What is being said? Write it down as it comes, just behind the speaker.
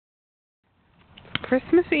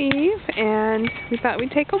Christmas Eve, and we thought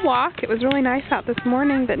we'd take a walk. It was really nice out this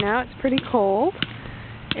morning, but now it's pretty cold.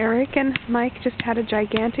 Erik and Mike just had a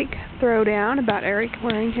gigantic throwdown about Erik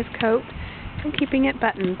wearing his coat and keeping it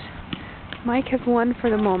buttoned. Mike has won for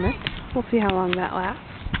the moment. We'll see how long that lasts.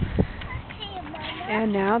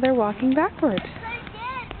 And now they're walking backwards.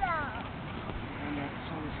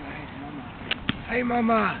 Hey,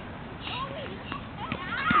 Mama.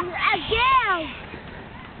 Again.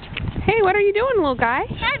 Hey, what are you doing, little guy?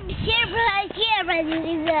 I'm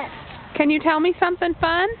Can you tell me something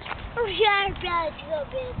fun? here.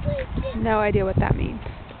 No idea what that means.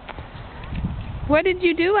 What did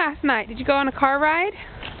you do last night? Did you go on a car ride?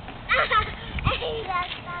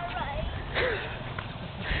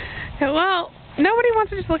 Well, nobody wants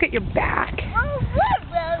to just look at your back.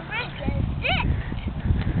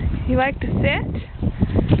 You like to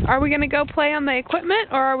sit? Are we going to go play on the equipment,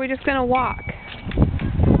 or are we just going to walk?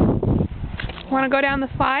 Want to go down the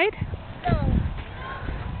slide? No.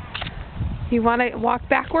 You want to walk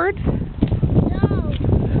backwards? No.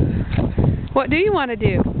 What do you want to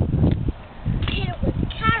do?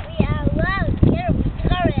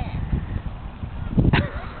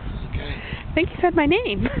 I think you said my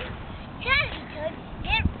name.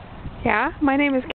 Yeah, my name is